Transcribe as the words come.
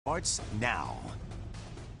Starts now.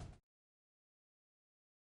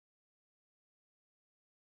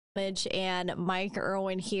 And Mike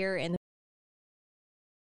Irwin here in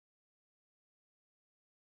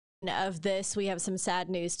the of this. We have some sad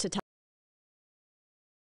news to tell.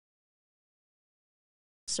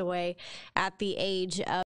 Away at the age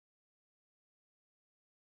of.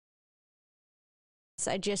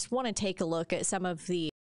 I just want to take a look at some of the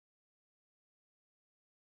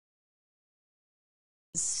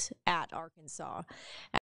at Arkansas.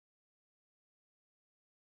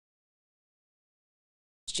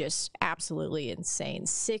 It's just absolutely insane.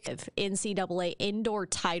 Sick of NCAA indoor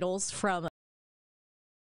titles from.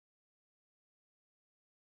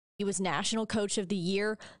 He was National Coach of the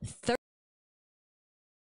Year,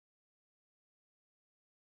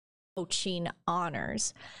 coaching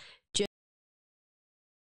honors. Just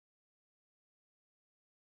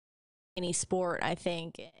any sport, I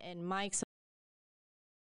think. And Mike's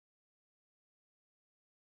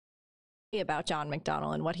about John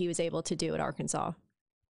McDonnell and what he was able to do at Arkansas.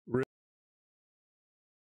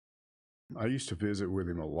 I used to visit with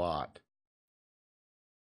him a lot.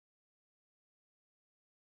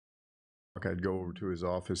 I'd go over to his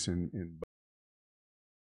office in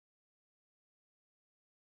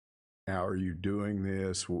how are you doing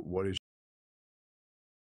this? What is,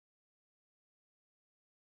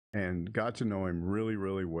 and got to know him really,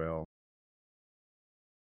 really well.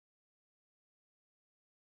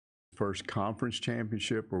 First conference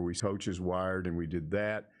championship where we coaches wired, and we did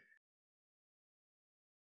that.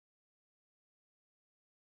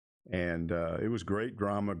 And it was great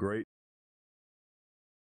drama, great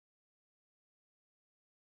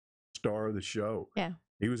star of the show. Yeah.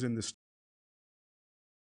 He was in the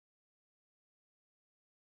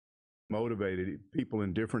motivated people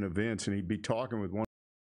in different events, and he'd be talking with one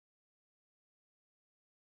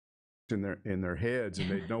in their heads, and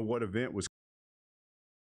they'd know what event was.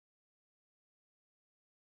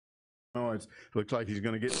 Oh, it looks like he's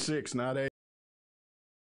going to get 6, not 8.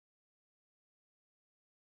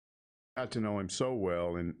 Got to know him so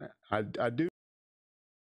well, and I do.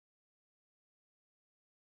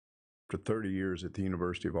 For 30 years at the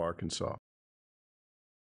University of Arkansas,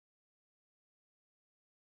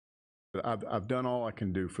 I've done all I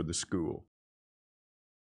can do for the school,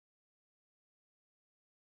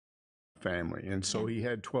 family, and so he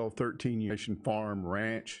had 12, 13 years farm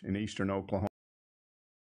ranch in eastern Oklahoma,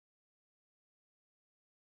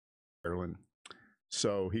 Ireland.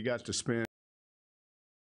 So he got to spend.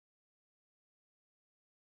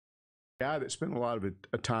 A guy that spent a lot of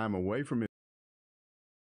a time away from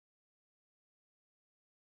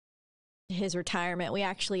his retirement. We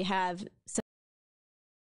actually have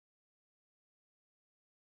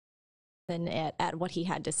something at what he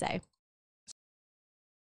had to say.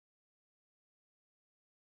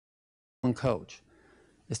 One coach.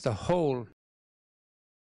 It's the whole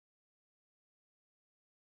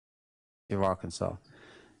of Arkansas.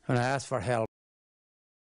 When I asked for help,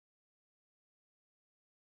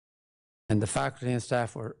 and the faculty and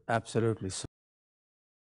staff were absolutely so.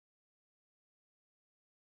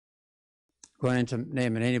 Going into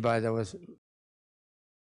naming anybody that was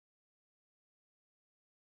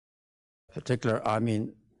particular, I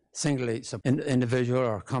mean, singly, individual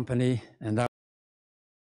or company, and that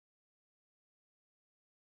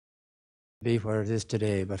would be where it is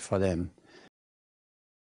today, but for them.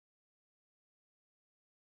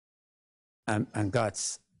 And got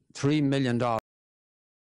 $3 million.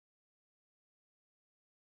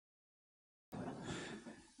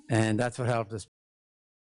 And that's what helped us,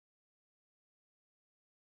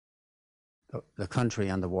 the country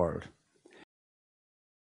and the world.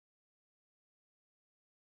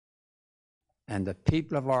 And the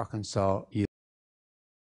people of Arkansas, it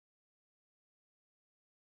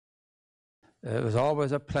was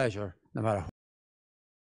always a pleasure, no matter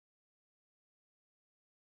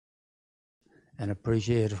and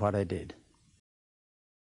appreciated what I did.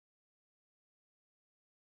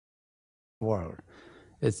 World.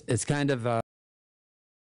 It's kind of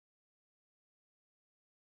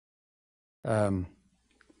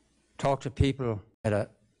talk to people. I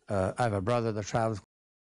have a brother that travels.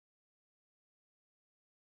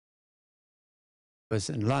 Was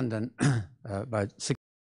in London about 6.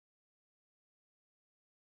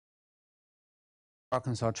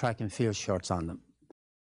 Arkansas track and field shirts on them.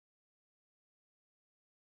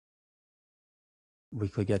 We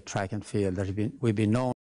could get track and field. We'd be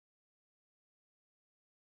known.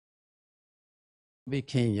 Be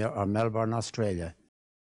Kenya or Melbourne, Australia.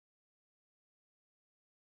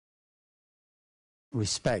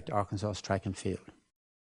 Respect Arkansas track and field.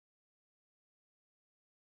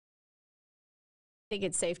 think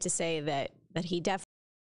it's safe to say that he definitely.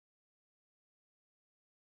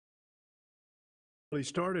 Well, he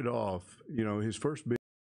started off, his first big,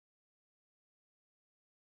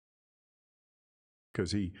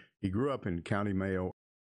 because he grew up in County Mayo.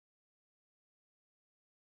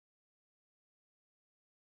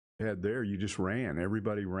 Had there, you just ran.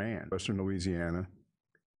 Everybody ran. Western Louisiana.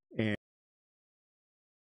 And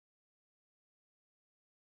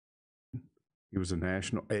he was a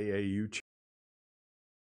national AAU champion.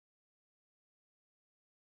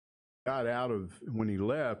 Got out of, when he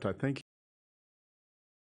left, I think he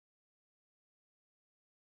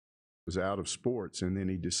was out of sports, and then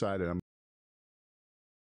he decided, I'm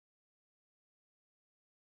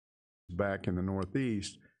back in the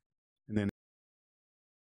Northeast. And then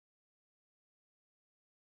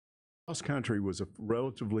cross country was a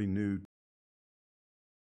relatively new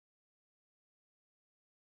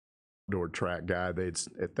outdoor track guy.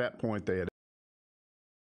 At that point they had,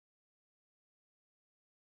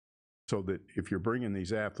 so that if you're bringing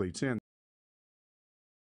these athletes in,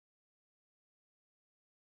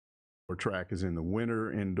 or track is in the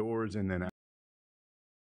winter indoors, and then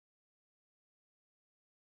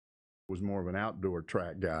was more of an outdoor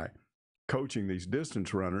track guy coaching these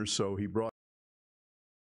distance runners. So he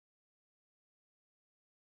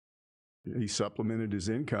supplemented his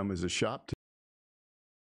income as a shop teacher.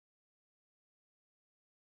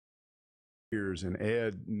 And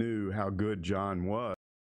Ed knew how good John was.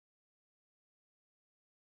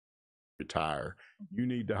 Retire. You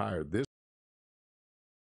need to hire this.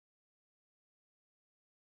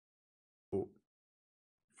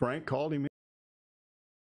 Frank called him in.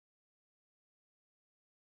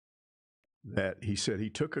 That he said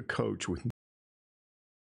he took a coach with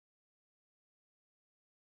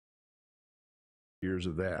years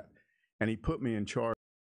of that, and he put me in charge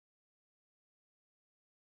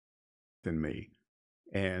than me,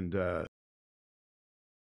 and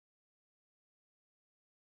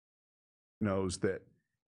knows that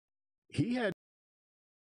he had,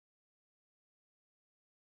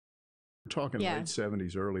 we're talking late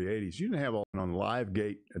 70s, early 80s. You didn't have all on live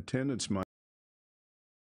gate attendance money.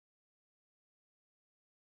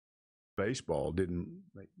 Baseball didn't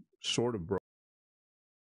sort of broke.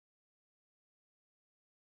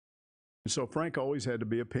 And so Frank always had to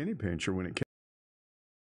be a penny pincher when it came.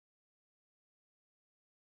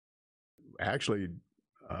 Actually,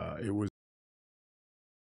 it was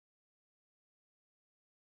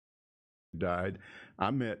died. I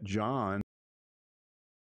met John.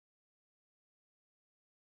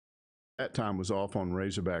 That time was off on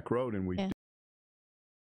Razorback Road, and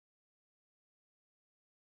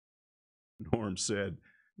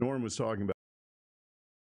Norm was talking about,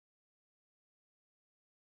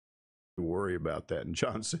 worry about that, and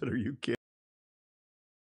John said, "Are you kidding?"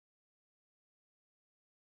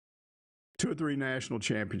 2 or 3 national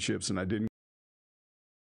championships, and I didn't.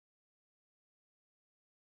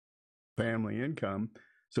 Family income.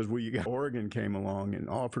 Says, well, you got, Oregon came along and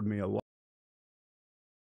offered me a lot.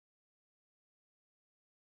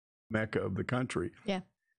 Mecca of the country. Yeah.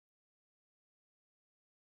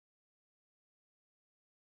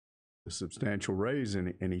 A substantial raise,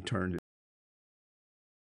 and he turned it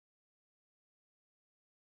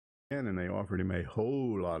in, and they offered him a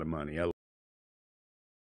whole lot of money.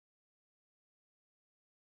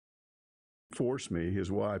 Forced me,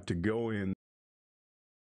 his wife, to go in.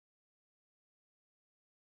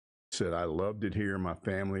 Said, I loved it here. My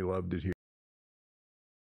family loved it here.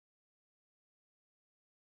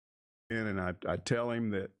 And I tell him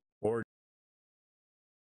that Oregon,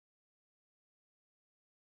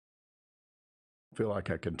 feel like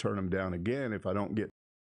I can turn them down again if I don't get.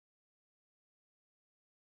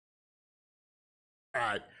 All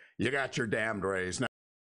right, you got your damned raise now.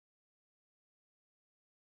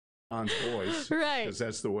 John's voice, right? Because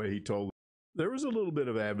that's the way he told. There was a little bit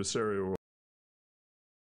of adversarial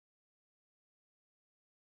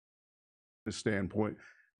standpoint,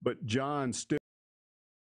 but John still,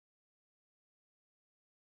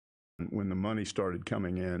 when the money started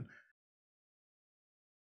coming in,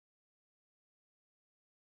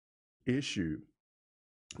 issue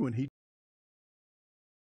when he,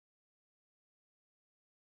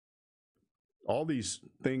 all these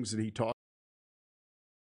things that he taught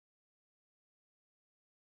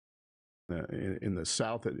in the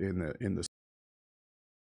South, in the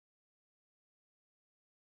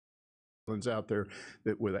out there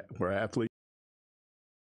that were athletes,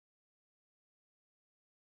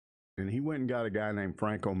 and he went and got a guy named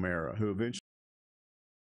Frank O'Mara, who eventually.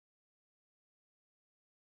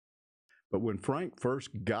 But when Frank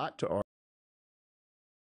first got to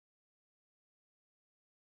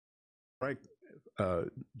Frank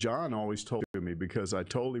John always told me, because I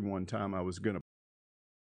told him one time I was going to.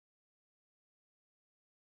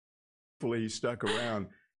 Hopefully he stuck around.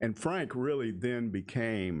 And Frank really then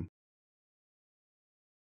became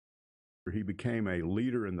a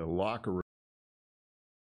leader in the locker room.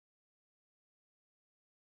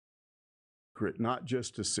 Not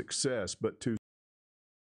just to success, but to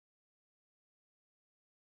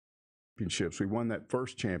championships. We won that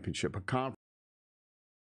first championship, a conference.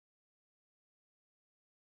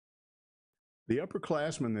 The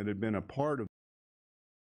upperclassmen that had been a part of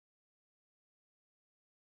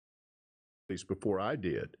these before I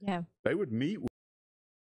did, they would meet with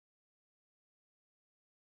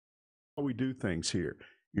how we do things here.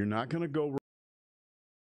 You're not going to go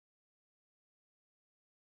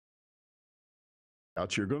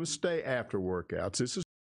out. You're going to stay after workouts. This is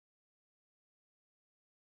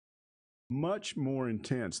much more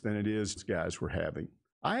intense than it is guys were having.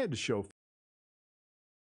 I had to show,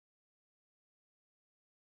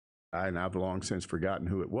 and I've long since forgotten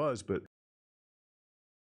who it was, but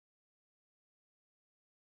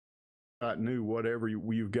I knew whatever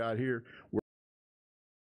you've got here.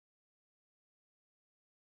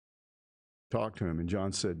 Talk to him, and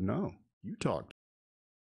John said, "No, you talk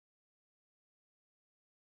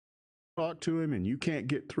to him, and you can't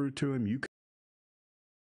get through to him. You can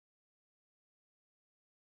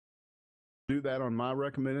do that on my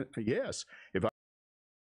recommendation." Yes, if I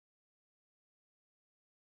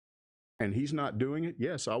and he's not doing it,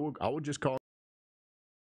 yes, I will just call.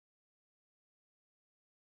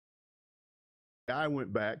 I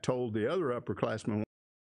went back, told the other upperclassmen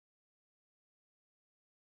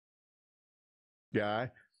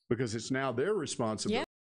guy, because it's now their responsibility.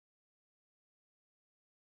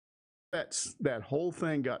 Yeah. That whole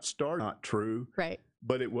thing got started. Not true, right?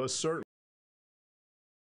 But it was certainly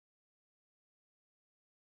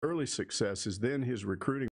early successes. Then his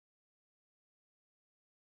recruiting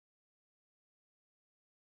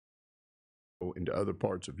into other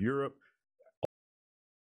parts of Europe.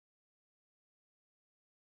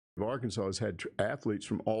 Arkansas has had athletes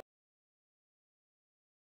from all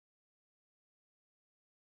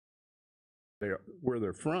where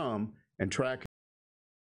they're from, and track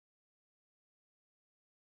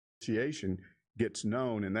association gets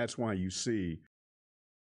known, and that's why you see.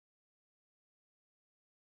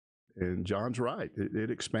 And John's right;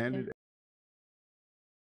 it expanded.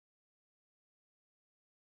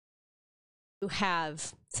 You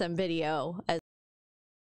have some video as.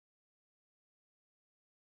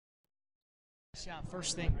 Yeah,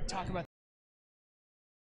 first thing, talk about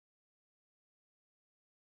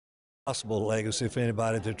possible legacy for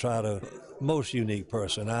anybody to try to most unique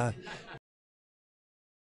person. The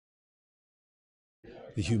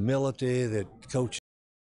humility that coach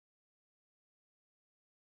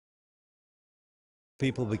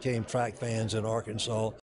people became track fans in Arkansas.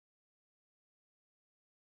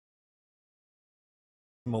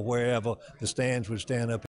 Or wherever the stands would stand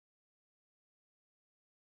up.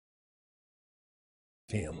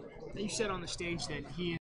 Him. You said on the stage that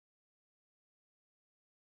he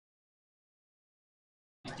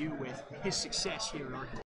to do with his success here in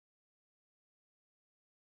Arkansas.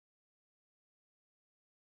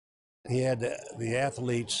 He had the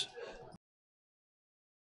athletes.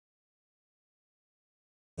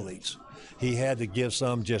 He had to give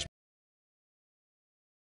some just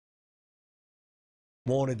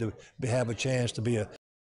wanted to have a chance to be a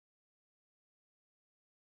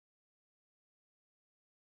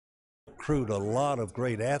recruit a lot of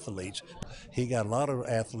great athletes. He got a lot of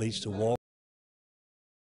athletes to walk,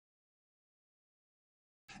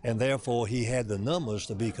 and therefore he had the numbers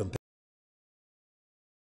to be competitive.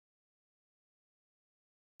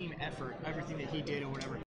 Team effort, everything that he did or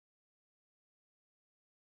whatever.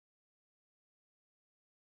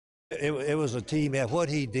 It was a team effort. What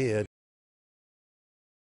he did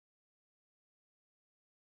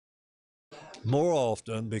more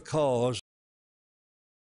often, because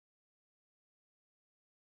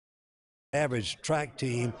average track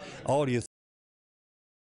team, all you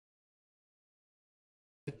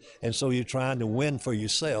and so you're trying to win for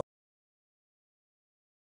yourself.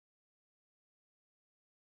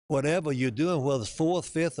 Whatever you're doing, whether it's fourth,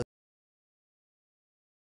 fifth,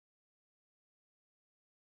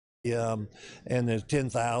 and the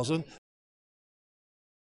 10,000.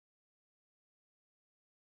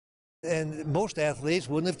 And most athletes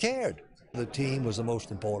wouldn't have cared. The team was the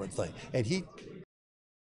most important thing. And he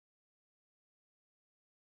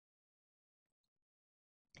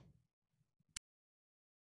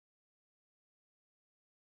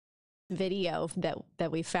video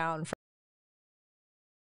that we found from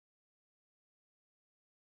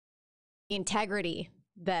integrity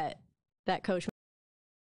that coach.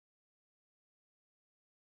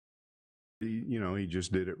 He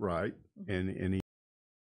just did it right, and he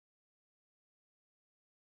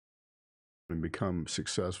become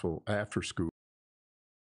successful after school.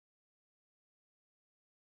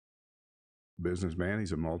 Businessman,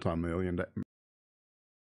 he's a multi-million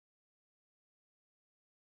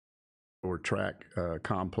or track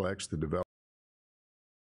complex to develop.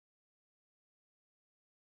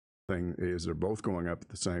 Thing is, they're both going up at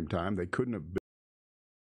the same time. They couldn't have been.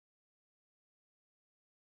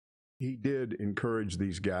 He did encourage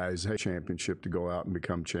these guys, hey, championship, to go out and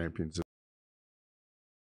become champions.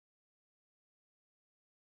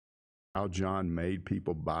 How John made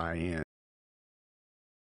people buy in.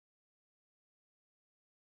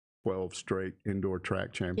 12 straight indoor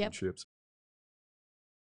track championships.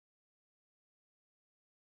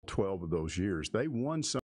 Yep. 12 of those years. They won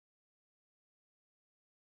some.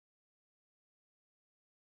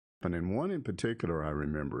 And in one in particular, I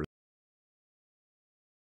remember,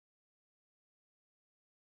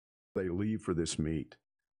 they leave for this meet.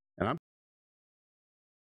 And I'm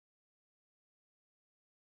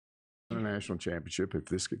a national championship if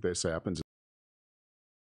this happens.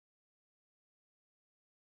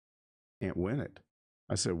 Can't win it.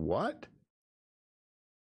 I said, what?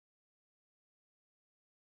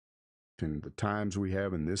 And the times we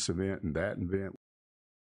have in this event and that event,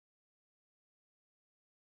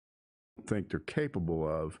 I think they're capable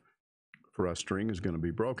of, for us, string is going to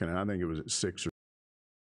be broken. And I think it was at 6 or.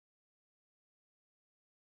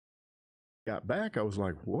 Got back, I was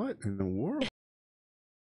like, what in the world?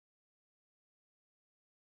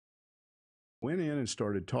 Went in and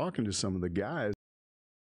started talking to some of the guys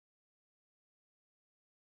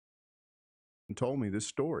and told me this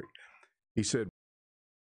story. He said,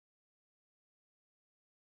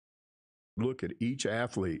 look at each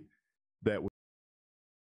athlete that was,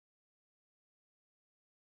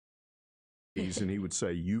 and he would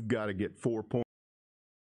say, you've got to get 4 points.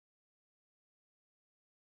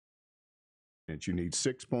 And you need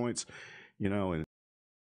 6 points, and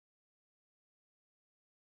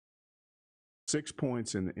 6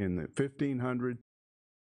 points in the 1500.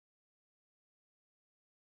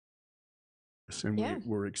 And yeah.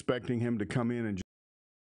 We're expecting him to come in, and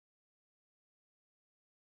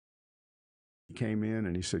he came in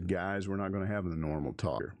and he said, guys, we're not going to have the normal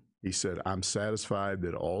talk. He said, I'm satisfied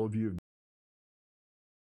that all of you,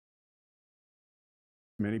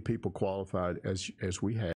 many people qualified as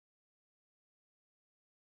we have.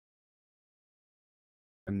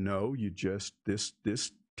 And no, you just, this,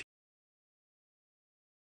 it's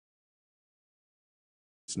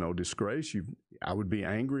no disgrace. I would be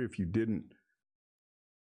angry if you didn't,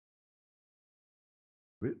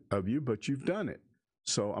 of you, but you've done it.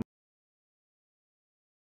 So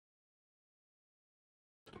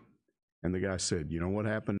and the guy said, you know what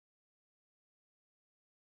happened?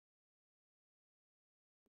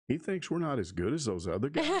 He thinks we're not as good as those other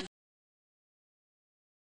guys.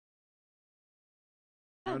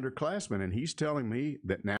 Underclassmen, and he's telling me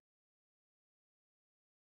that now.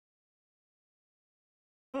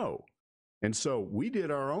 No. And so we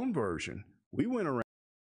did our own version. We went around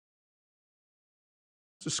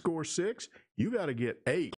to score 6. You got to get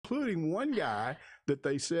 8, including one guy that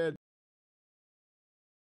they said.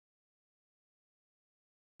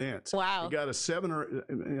 Wow. He got a 7 or.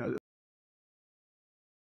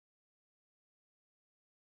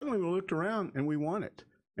 Suddenly we looked around and we won it.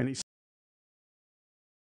 And he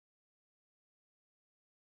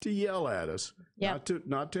to yell at us, yep.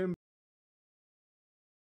 not to,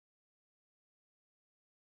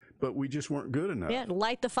 but we just weren't good enough. Yeah,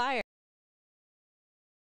 light the fire.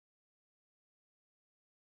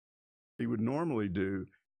 He would normally do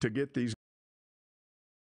to get these.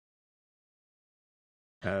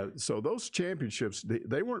 So those championships,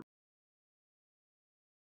 they weren't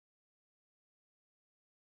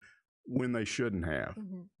when they shouldn't have,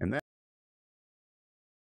 and that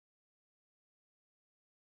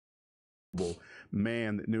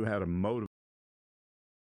man that knew how to motivate.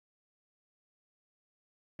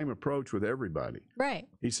 Same approach with everybody. Right.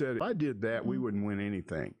 He said, if I did that, we wouldn't win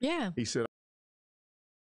anything. Yeah. He said,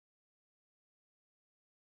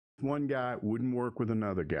 one guy wouldn't work with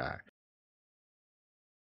another guy.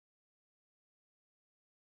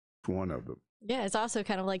 One of them. Yeah, it's also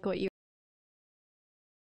kind of like what you.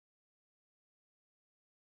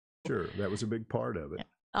 Sure, that was a big part of it. Yeah.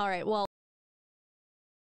 All right, well.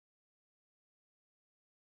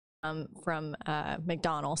 From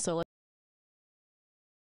McDonnell, so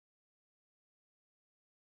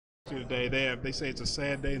today they say it's a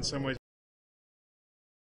sad day in some ways.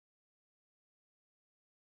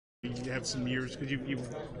 You have some years because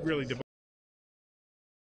you've really developed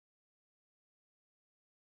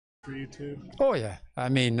for you too. Oh yeah, I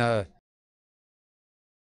mean,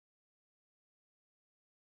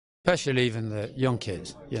 especially even the young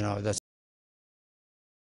kids, you know. That's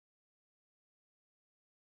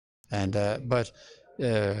and but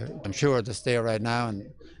I'm sure they're there right now,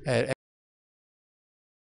 and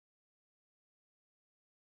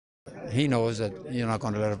he knows that you're not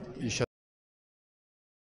going to let him. You should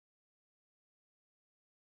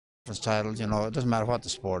titles, you know. It doesn't matter what the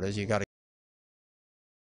sport is. You got to.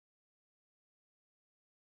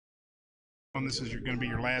 This is going to be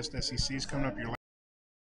your last SEC's coming up. Your last.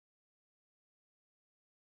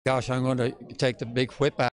 Gosh, I'm going to take the big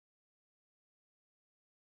whip out.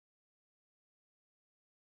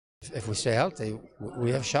 If we stay healthy,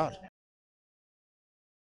 we have a shot.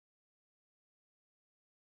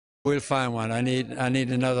 We'll find one. I need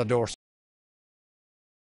another door.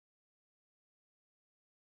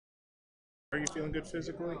 Are you feeling good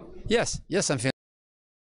physically? Yes, I'm feeling.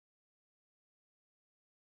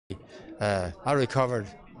 I recovered.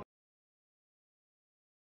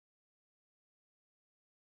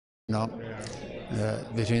 You know,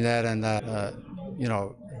 between that and you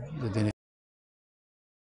know, the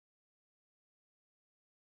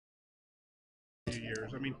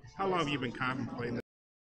Years. I mean, how long have you been contemplating this?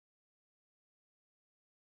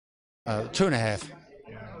 2.5.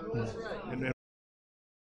 Yeah. And then.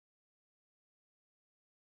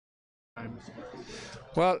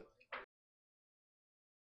 Well,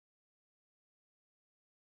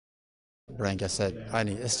 Branka said,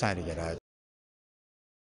 it's time to get out.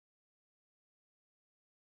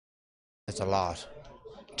 It's a lot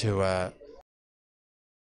to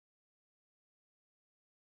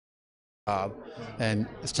and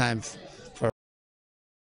it's time for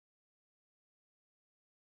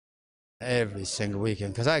every single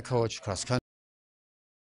weekend, because I coach cross country.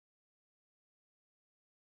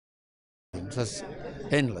 It's just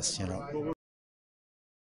endless, you know.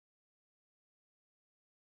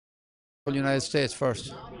 The United States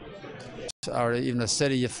first, or even a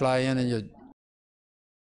city you fly in and you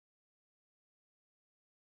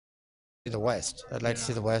see the West. I'd like to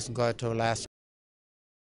see the West and go out to Alaska.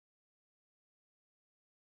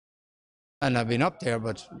 And I've been up there,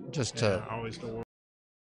 but just to. Always the world.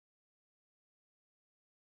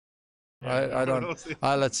 I don't.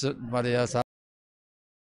 I'll let somebody else.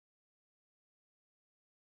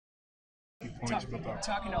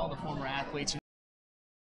 Talking to all the former athletes,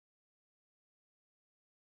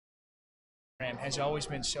 has always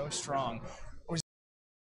been so strong.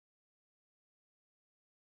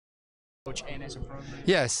 Coach and as a program.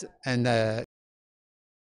 Yes, and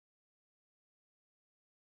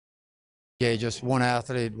yeah, just one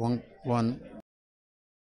athlete, one.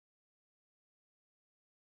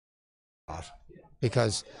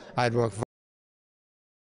 Because I'd work for a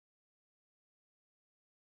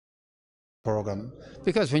program.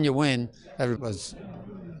 Because when you win, that was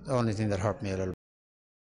the only thing that hurt me a little.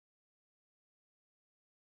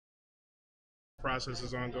 Process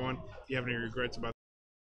is ongoing. Do you have any regrets about?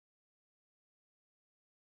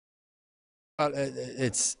 Well,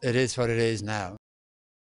 it is what it is now.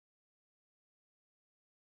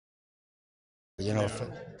 You know,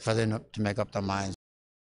 for them to make up their minds.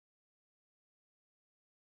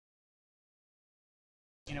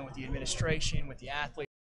 You know, with the administration, with the athletes,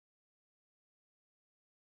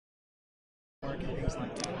 and things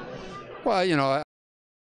like that. Well, you know,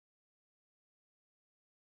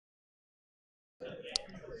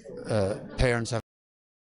 parents have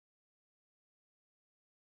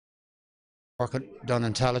work done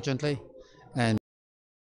intelligently, and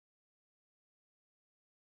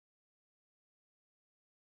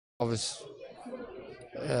always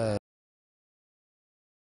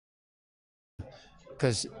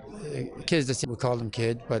because kids, we call them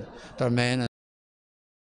kid, but they're men,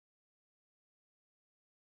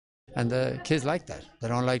 and the kids like that. They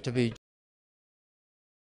don't like to be.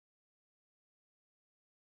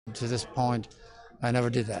 To this point, I never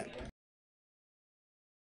did that.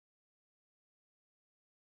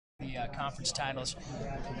 The conference titles,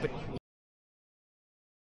 but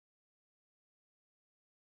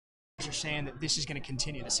you're saying that this is going to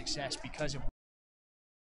continue the success because of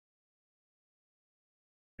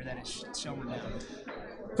that is so renowned.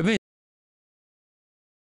 I mean,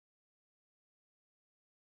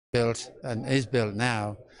 built and is built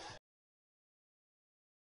now.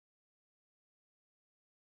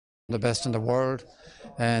 The best in the world,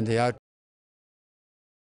 and the out.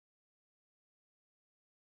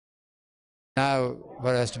 Now,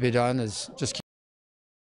 what has to be done is just keep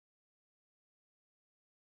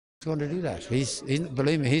going to do that. He's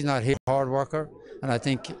believe me, he's not a hard worker, and I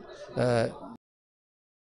think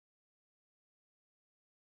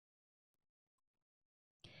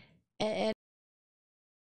And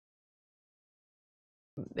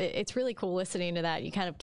it's really cool listening to that. You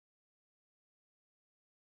kind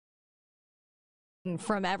of,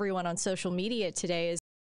 from everyone on social media today, is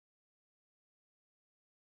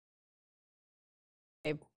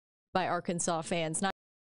by Arkansas fans, not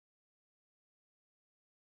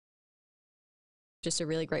just a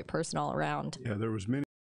really great person all around. Yeah, there was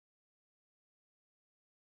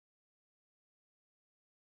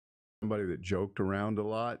somebody that joked around a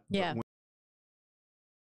lot. Yeah.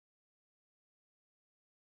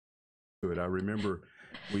 But I remember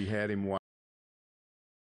we had him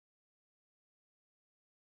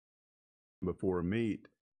before a meet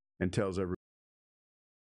and tells everyone,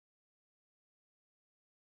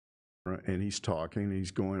 and he's talking,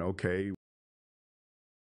 he's going, okay,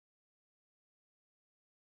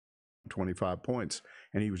 25 points,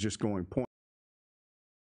 and he was just going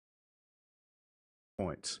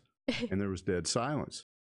points, and there was dead silence.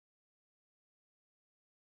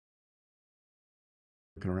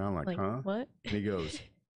 Looking around like, huh? What? And he goes,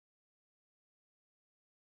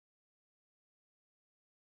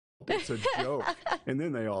 it's a joke. And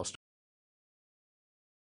then they all started.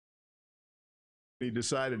 He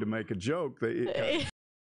decided to make a joke.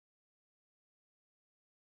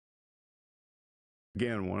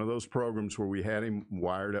 Again, one of those programs where we had him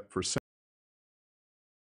wired up for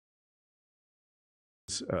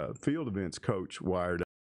field events coach wired up.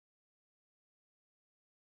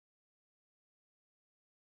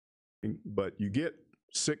 But you get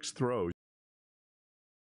 6 throws.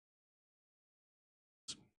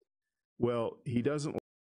 Well, he doesn't.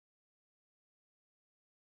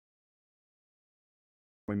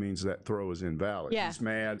 Means that throw is invalid. Yeah. He's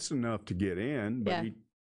mad. It's enough to get in, but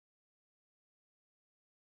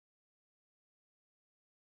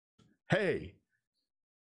hey,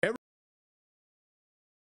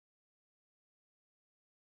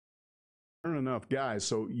 enough guys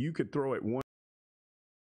so you could throw it one.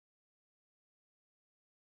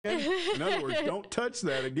 In other words, don't touch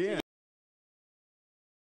that again.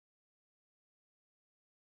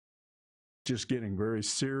 Just getting very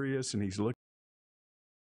serious, and he's looking.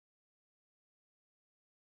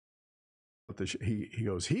 He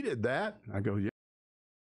goes, he did that? I go, yeah.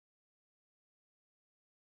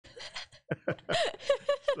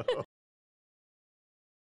 So,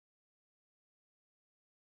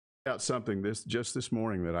 out something just this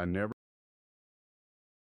morning that I never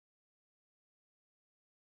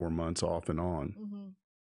 4 months off and on.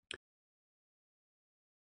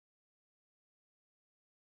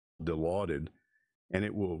 Dilaudid, and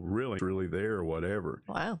it will really there or whatever.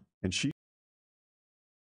 Wow. And she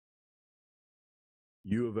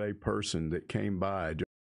U of A person that came by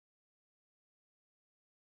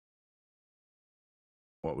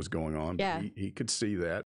what was going on. Yeah. He could see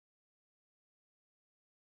that.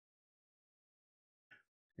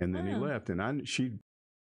 And then he left, and she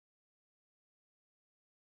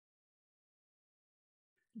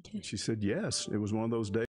said, yes, it was one of those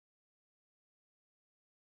days.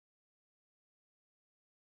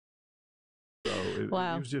 So it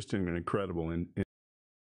was just an incredible.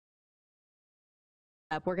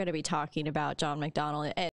 We're going to be talking about John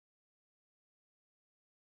McDonnell.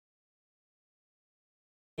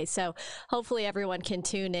 So hopefully everyone can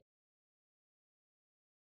tune in.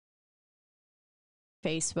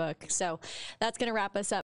 Facebook. So that's going to wrap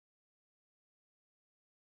us up.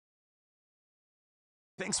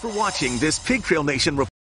 Thanks for watching this Pig Trail Nation report.